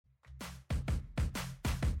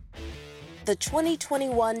The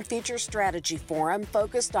 2021 Future Strategy Forum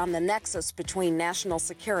focused on the nexus between national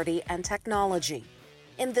security and technology.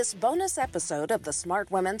 In this bonus episode of the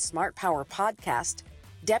Smart Women, Smart Power podcast,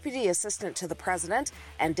 Deputy Assistant to the President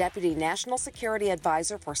and Deputy National Security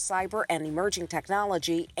Advisor for Cyber and Emerging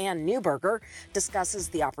Technology, Ann Neuberger, discusses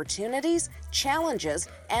the opportunities, challenges,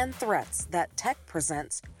 and threats that tech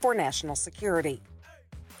presents for national security.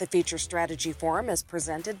 The Future Strategy Forum is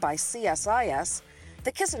presented by CSIS,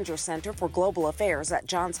 the Kissinger Center for Global Affairs at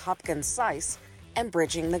Johns Hopkins SAIS, and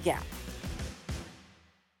Bridging the Gap.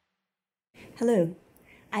 Hello.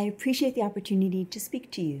 I appreciate the opportunity to speak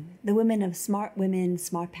to you, the women of Smart Women,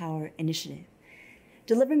 Smart Power initiative,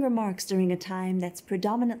 delivering remarks during a time that's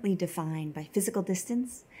predominantly defined by physical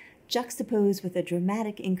distance, juxtaposed with a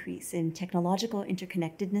dramatic increase in technological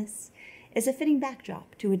interconnectedness, is a fitting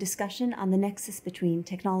backdrop to a discussion on the nexus between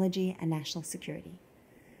technology and national security.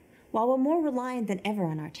 While we're more reliant than ever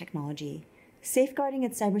on our technology, safeguarding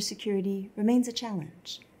its cybersecurity remains a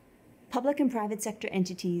challenge. Public and private sector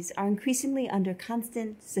entities are increasingly under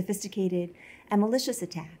constant, sophisticated, and malicious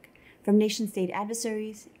attack from nation-state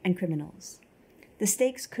adversaries and criminals. The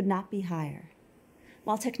stakes could not be higher.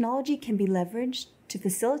 While technology can be leveraged to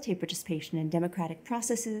facilitate participation in democratic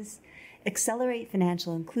processes, accelerate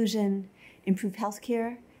financial inclusion, improve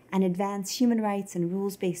healthcare, and advance human rights and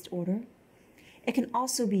rules-based order, it can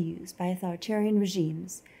also be used by authoritarian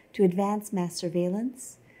regimes to advance mass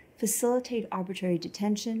surveillance, facilitate arbitrary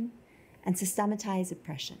detention, and systematize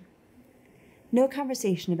oppression. No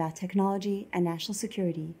conversation about technology and national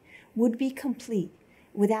security would be complete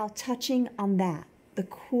without touching on the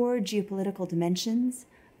core geopolitical dimensions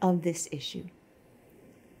of this issue.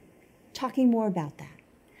 Talking more about that,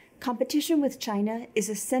 competition with China is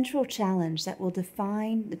a central challenge that will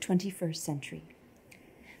define the 21st century.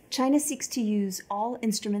 China seeks to use all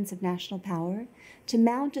instruments of national power to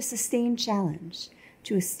mount a sustained challenge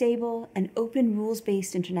to a stable and open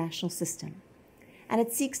rules-based international system, and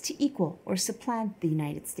it seeks to equal or supplant the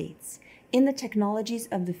United States in the technologies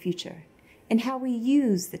of the future and how we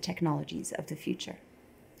use the technologies of the future.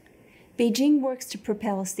 Beijing works to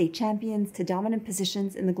propel state champions to dominant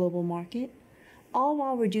positions in the global market, all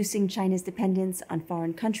while reducing China's dependence on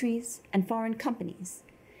foreign countries and foreign companies,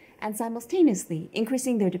 and simultaneously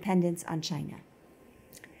increasing their dependence on China.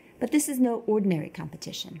 But this is no ordinary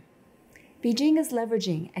competition. Beijing is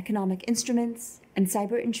leveraging economic instruments and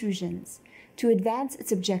cyber intrusions to advance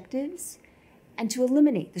its objectives and to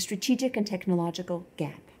eliminate the strategic and technological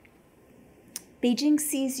gap. Beijing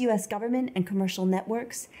sees U.S. government and commercial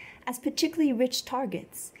networks as particularly rich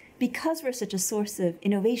targets because we're such a source of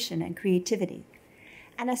innovation and creativity,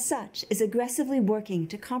 and as such is aggressively working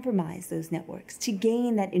to compromise those networks to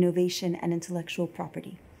gain that innovation and intellectual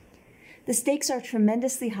property. The stakes are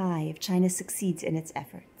tremendously high if China succeeds in its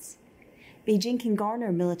efforts. Beijing can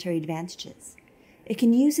garner military advantages. It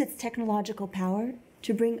can use its technological power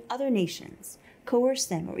to bring other nations, coerce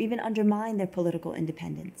them, or even undermine their political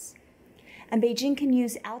independence. And Beijing can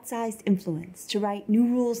use outsized influence to write new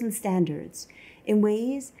rules and standards in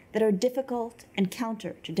ways that are difficult and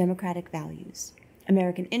counter to democratic values,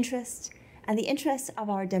 American interests, and the interests of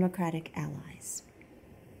our democratic allies.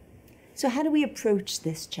 So how do we approach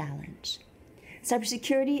this challenge?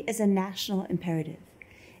 Cybersecurity is a national imperative.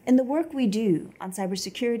 In the work we do on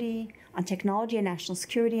cybersecurity, on technology and national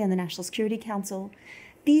security, and the National Security Council,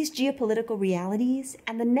 these geopolitical realities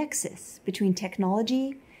and the nexus between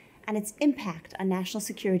technology and its impact on national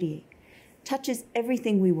security touches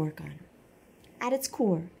everything we work on. At its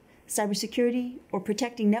core, cybersecurity, or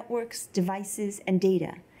protecting networks, devices, and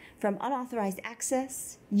data from unauthorized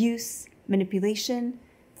access, use, manipulation,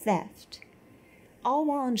 theft, all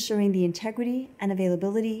while ensuring the integrity and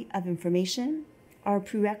availability of information are a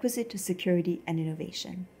prerequisite to security and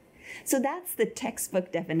innovation. So that's the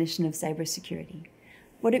textbook definition of cybersecurity.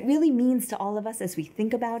 What it really means to all of us as we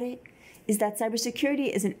think about it is that cybersecurity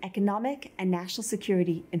is an economic and national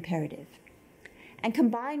security imperative. And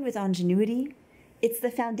combined with ingenuity, it's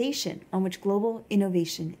the foundation on which global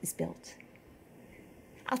innovation is built.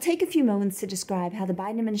 I'll take a few moments to describe how the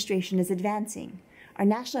Biden administration is advancing our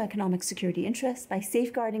national economic security interests by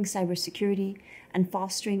safeguarding cybersecurity and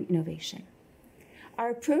fostering innovation.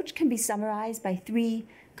 Our approach can be summarized by three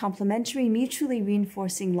complementary, mutually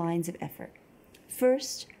reinforcing lines of effort.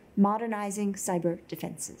 First, modernizing cyber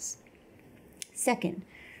defenses. Second,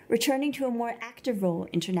 returning to a more active role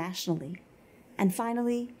internationally. And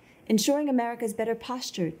finally, ensuring America is better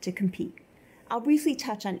postured to compete. I'll briefly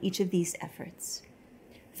touch on each of these efforts.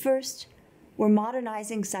 First, we're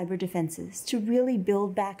modernizing cyber defenses to really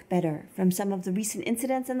build back better from some of the recent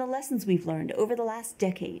incidents and the lessons we've learned over the last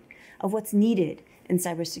decade of what's needed in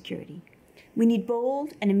cybersecurity. We need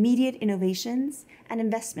bold and immediate innovations and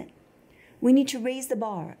investment. We need to raise the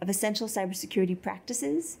bar of essential cybersecurity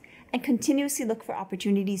practices and continuously look for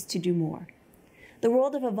opportunities to do more. The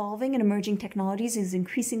world of evolving and emerging technologies is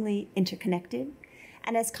increasingly interconnected,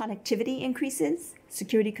 and as connectivity increases,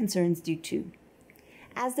 security concerns do too,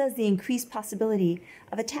 as does the increased possibility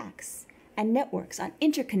of attacks and networks on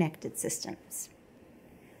interconnected systems.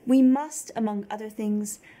 We must, among other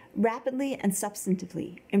things, rapidly and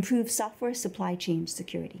substantively improve software supply chain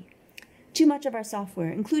security. Too much of our software,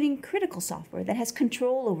 including critical software that has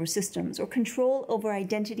control over systems or control over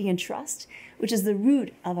identity and trust, which is the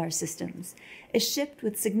root of our systems, is shipped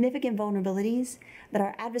with significant vulnerabilities that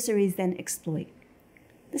our adversaries then exploit.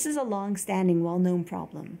 This is a long-standing, well-known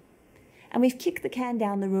problem, and we've kicked the can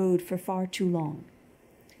down the road for far too long.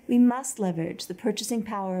 We must leverage the purchasing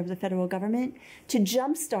power of the federal government to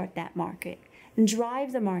jumpstart that market and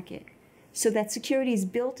drive the market so that security is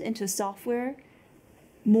built into software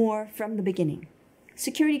more from the beginning.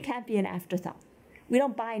 Security can't be an afterthought. We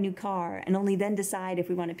don't buy a new car and only then decide if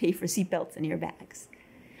we want to pay for seatbelts and airbags.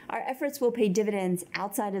 Our efforts will pay dividends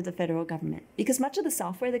outside of the federal government because much of the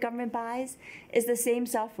software the government buys is the same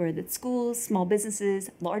software that schools, small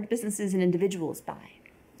businesses, large businesses, and individuals buy.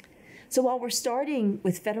 So while we're starting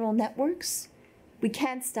with federal networks, we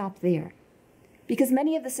can't stop there because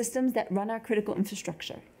many of the systems that run our critical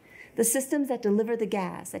infrastructure, the systems that deliver the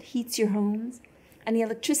gas that heats your homes, and the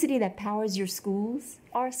electricity that powers your schools,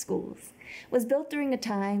 our schools, was built during a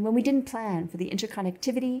time when we didn't plan for the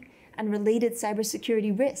interconnectivity and related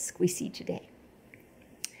cybersecurity risk we see today.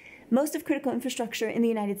 Most of critical infrastructure in the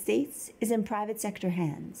United States is in private sector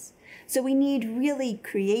hands, so we need really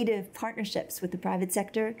creative partnerships with the private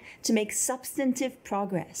sector to make substantive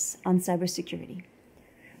progress on cybersecurity.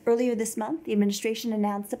 Earlier this month, the administration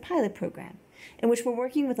announced a pilot program in which we're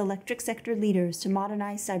working with electric sector leaders to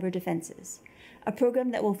modernize cyber defenses, a program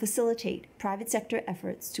that will facilitate private sector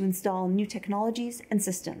efforts to install new technologies and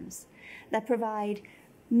systems that provide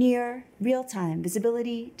near real-time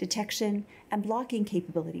visibility, detection, and blocking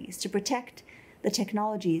capabilities to protect the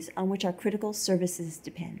technologies on which our critical services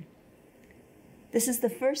depend. This is the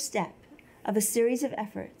first step of a series of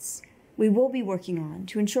efforts we will be working on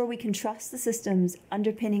to ensure we can trust the systems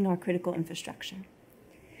underpinning our critical infrastructure.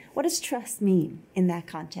 What does trust mean in that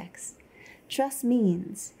context? Trust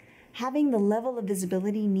means having the level of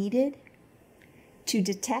visibility needed to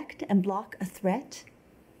detect and block a threat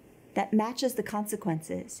that matches the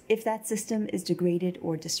consequences if that system is degraded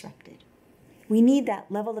or disrupted. We need that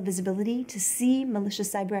level of visibility to see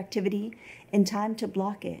malicious cyber activity in time to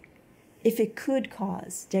block it if it could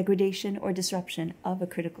cause degradation or disruption of a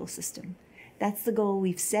critical system. That's the goal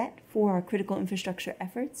we've set for our critical infrastructure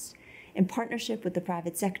efforts in partnership with the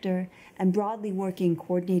private sector and broadly working,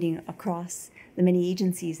 coordinating across the many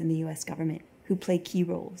agencies in the U.S. government who play key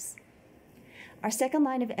roles. Our second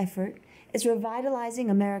line of effort is revitalizing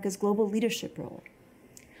America's global leadership role.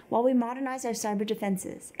 While we modernize our cyber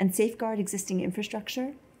defenses and safeguard existing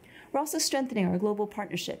infrastructure, we're also strengthening our global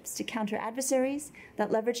partnerships to counter adversaries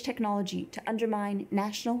that leverage technology to undermine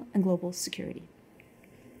national and global security.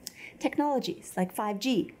 Technologies like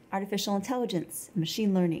 5G, artificial intelligence,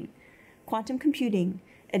 machine learning, quantum computing,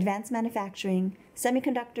 advanced manufacturing,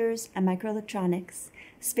 semiconductors and microelectronics,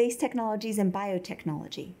 space technologies, and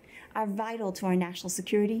biotechnology are vital to our national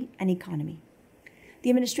security and economy. The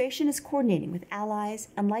administration is coordinating with allies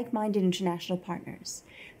and like-minded international partners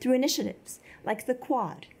through initiatives like the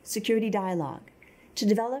Quad Security Dialogue to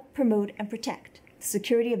develop, promote, and protect the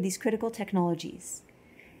security of these critical technologies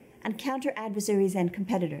and counter adversaries and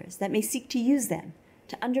competitors that may seek to use them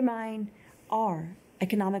to undermine our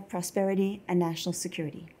economic prosperity and national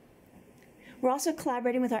security. We're also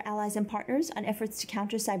collaborating with our allies and partners on efforts to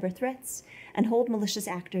counter cyber threats and hold malicious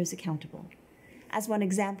actors accountable. As one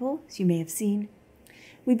example, as you may have seen,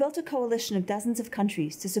 we built a coalition of dozens of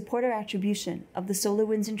countries to support our attribution of the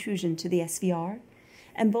SolarWinds intrusion to the SVR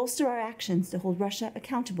and bolster our actions to hold Russia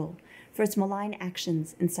accountable for its malign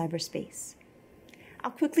actions in cyberspace.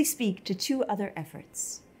 I'll quickly speak to two other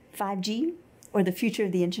efforts: 5G, or the future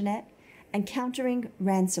of the internet, and countering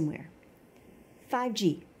ransomware.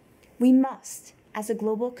 5G. We must, as a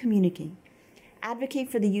global community, advocate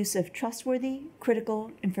for the use of trustworthy,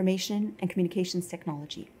 critical information and communications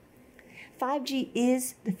technology. 5G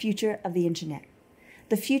is the future of the internet,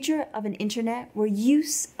 the future of an internet where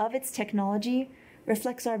use of its technology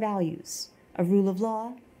reflects our values of rule of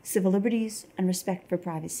law, civil liberties, and respect for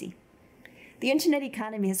privacy. The internet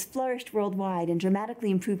economy has flourished worldwide and dramatically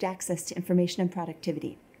improved access to information and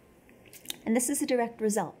productivity. And this is a direct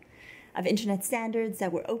result of internet standards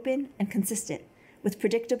that were open and consistent with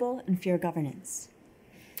predictable and fair governance.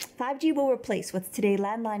 5G will replace what's today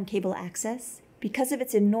landline cable access because of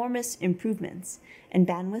its enormous improvements in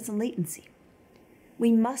bandwidth and latency.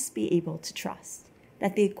 We must be able to trust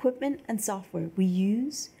that the equipment and software we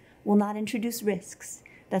use will not introduce risks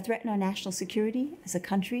that threaten our national security as a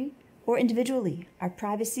country or individually, our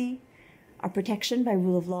privacy, our protection by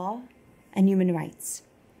rule of law, and human rights.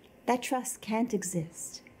 That trust can't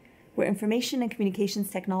exist where information and communications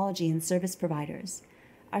technology and service providers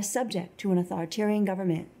are subject to an authoritarian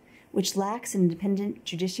government which lacks an independent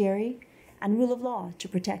judiciary and rule of law to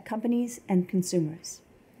protect companies and consumers.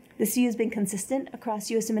 This view has been consistent across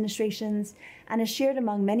U.S. administrations and is shared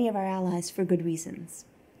among many of our allies for good reasons.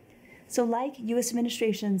 So like U.S.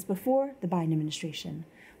 administrations before the Biden administration,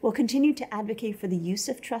 we'll continue to advocate for the use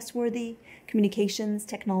of trustworthy communications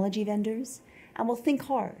technology vendors, and we'll think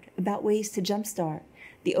hard about ways to jumpstart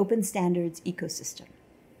the open standards ecosystem.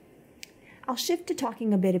 I'll shift to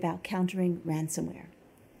talking a bit about countering ransomware.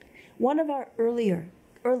 One of our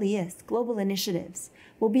earliest global initiatives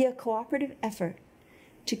will be a cooperative effort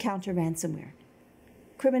to counter ransomware.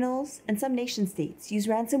 Criminals and some nation-states use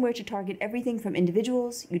ransomware to target everything from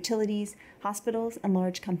individuals, utilities, hospitals, and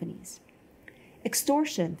large companies.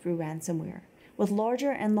 Extortion through ransomware, with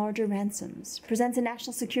larger and larger ransoms, presents a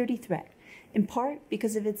national security threat, in part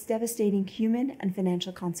because of its devastating human and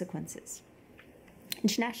financial consequences.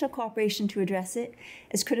 International cooperation to address it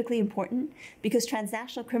is critically important because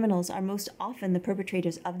transnational criminals are most often the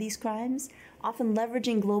perpetrators of these crimes, often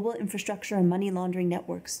leveraging global infrastructure and money laundering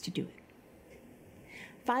networks to do it.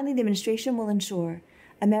 Finally, the administration will ensure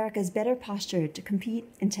America is better postured to compete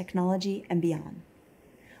in technology and beyond.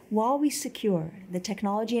 While we secure the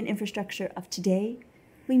technology and infrastructure of today,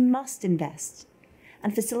 we must invest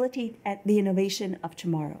and facilitate the innovation of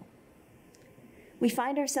tomorrow. We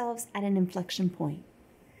find ourselves at an inflection point.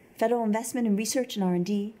 Federal investment in research and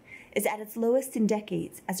R&D is at its lowest in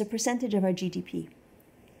decades as a percentage of our GDP,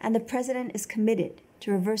 and the President is committed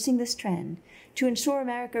to reversing this trend to ensure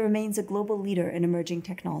America remains a global leader in emerging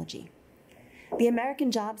technology. The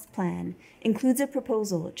American Jobs Plan includes a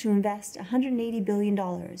proposal to invest $180 billion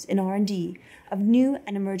in R&D of new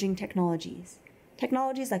and emerging technologies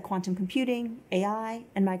like quantum computing, AI,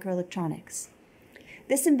 and microelectronics.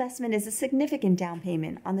 This investment is a significant down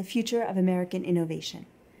payment on the future of American innovation.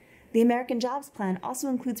 The American Jobs Plan also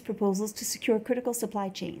includes proposals to secure critical supply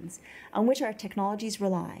chains on which our technologies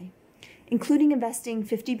rely, including investing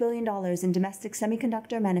 $50 billion in domestic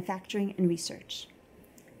semiconductor manufacturing and research.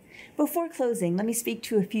 Before closing, let me speak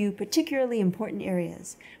to a few particularly important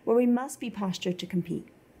areas where we must be postured to compete: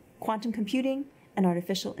 quantum computing and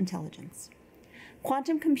artificial intelligence.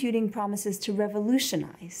 Quantum computing promises to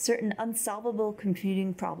revolutionize certain unsolvable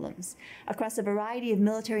computing problems across a variety of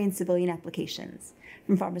military and civilian applications,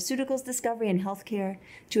 from pharmaceuticals discovery and healthcare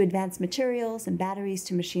to advanced materials and batteries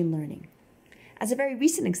to machine learning. As a very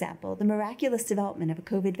recent example, the miraculous development of a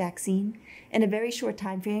COVID vaccine in a very short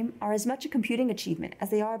time frame are as much a computing achievement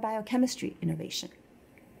as they are a biochemistry innovation.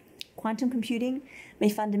 Quantum computing may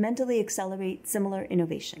fundamentally accelerate similar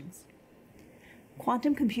innovations.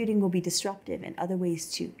 Quantum computing will be disruptive in other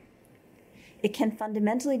ways too. It can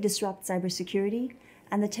fundamentally disrupt cybersecurity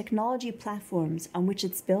and the technology platforms on which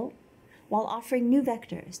it's built, while offering new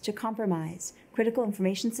vectors to compromise critical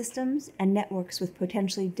information systems and networks with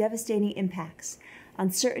potentially devastating impacts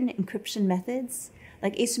on certain encryption methods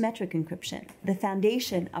like asymmetric encryption, the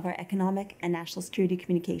foundation of our economic and national security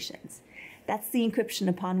communications. That's the encryption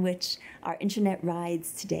upon which our internet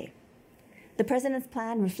rides today. The President's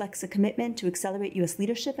plan reflects a commitment to accelerate U.S.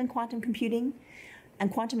 leadership in quantum computing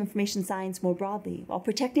and quantum information science more broadly, while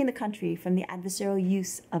protecting the country from the adversarial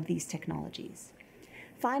use of these technologies.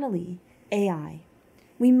 Finally, AI.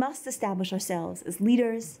 We must establish ourselves as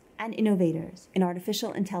leaders and innovators in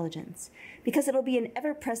artificial intelligence because it'll be an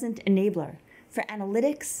ever-present enabler for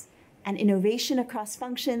analytics and innovation across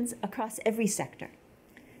functions across every sector.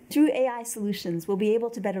 Through AI solutions, we'll be able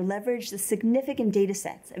to better leverage the significant data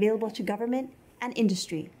sets available to government and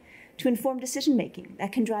industry to inform decision-making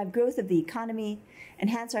that can drive growth of the economy,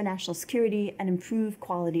 enhance our national security, and improve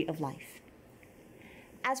quality of life.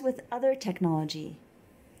 As with other technology,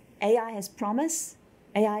 AI has promise.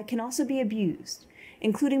 AI can also be abused,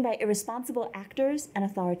 including by irresponsible actors and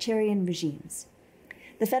authoritarian regimes.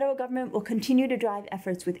 The federal government will continue to drive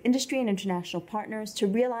efforts with industry and international partners to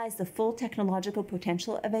realize the full technological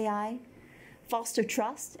potential of AI, foster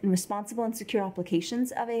trust in responsible and secure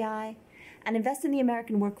applications of AI, and invest in the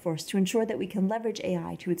American workforce to ensure that we can leverage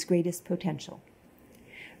AI to its greatest potential.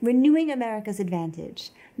 Renewing America's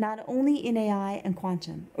advantage, not only in AI and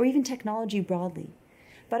quantum, or even technology broadly,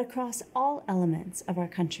 but across all elements of our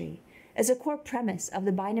country, is a core premise of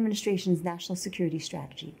the Biden administration's national security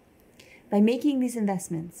strategy. By making these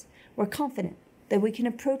investments, we're confident that we can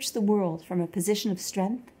approach the world from a position of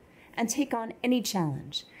strength and take on any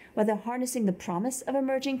challenge, whether harnessing the promise of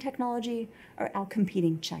emerging technology or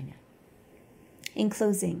outcompeting China. In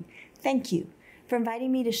closing, thank you for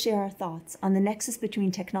inviting me to share our thoughts on the nexus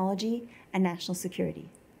between technology and national security.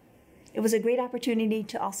 It was a great opportunity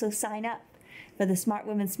to also sign up for the Smart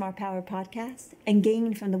Women, Smart Power podcast and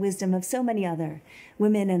gain from the wisdom of so many other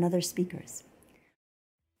women and other speakers.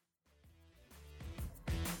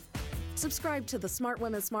 Subscribe to the Smart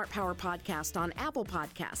Women, Smart Power podcast on Apple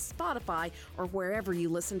Podcasts, Spotify, or wherever you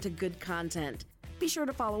listen to good content. Be sure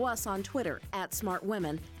to follow us on Twitter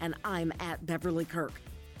 @SmartWomen, and I'm @BeverlyKirk.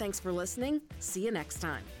 Thanks for listening. See you next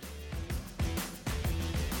time.